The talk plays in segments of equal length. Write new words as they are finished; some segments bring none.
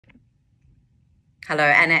Hello,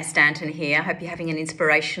 Annette, Stanton here. Hope you're having an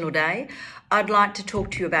inspirational day. I'd like to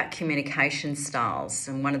talk to you about communication styles.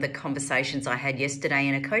 And one of the conversations I had yesterday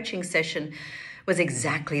in a coaching session was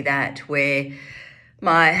exactly that, where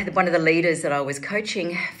one of the leaders that I was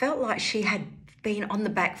coaching felt like she had been on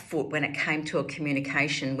the back foot when it came to a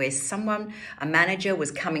communication where a manager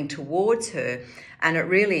was coming towards her,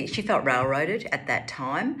 and she felt railroaded at that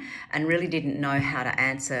time and really didn't know how to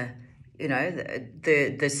answer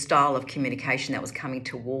the style of communication that was coming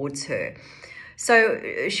towards her. So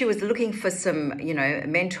she was looking for some,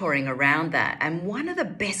 mentoring around that. And one of the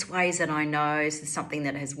best ways that I know is something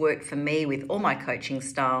that has worked for me with all my coaching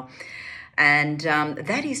style, and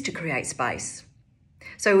that is to create space.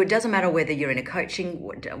 So it doesn't matter whether you're in a coaching,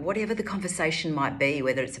 whatever the conversation might be,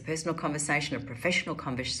 whether it's a personal conversation or professional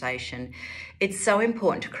conversation, it's so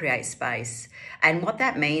important to create space. And what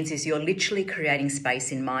that means is you're literally creating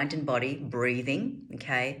space in mind and body, breathing,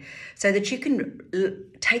 okay? So that you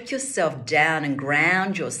can take yourself down and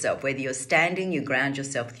ground yourself. Whether you're standing, you ground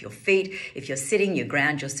yourself with your feet. If you're sitting, you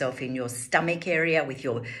ground yourself in your stomach area with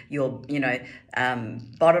your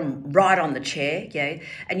bottom right on the chair, yeah?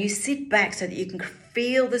 And you sit back so that you can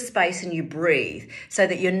feel the space and you breathe, so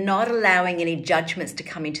that you're not allowing any judgments to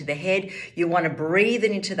come into the head. You want to breathe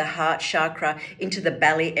it into the heart chakra, into the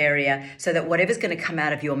belly area, so that whatever's going to come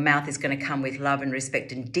out of your mouth is going to come with love and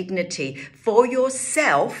respect and dignity for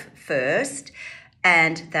yourself first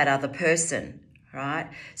and that other person, right?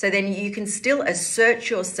 So then you can still assert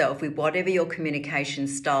yourself with whatever your communication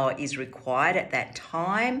style is required at that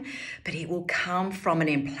time, but it will come from an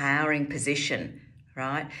empowering position,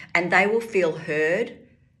 right? And they will feel heard,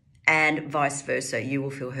 and vice versa. You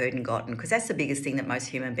will feel heard and gotten, because that's the biggest thing that most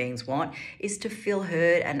human beings want, is to feel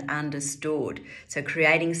heard and understood. So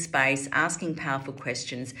creating space, asking powerful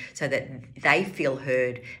questions so that they feel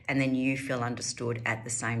heard and then you feel understood at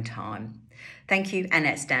the same time. Thank you,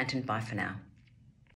 Annette, Stanton. Bye for now.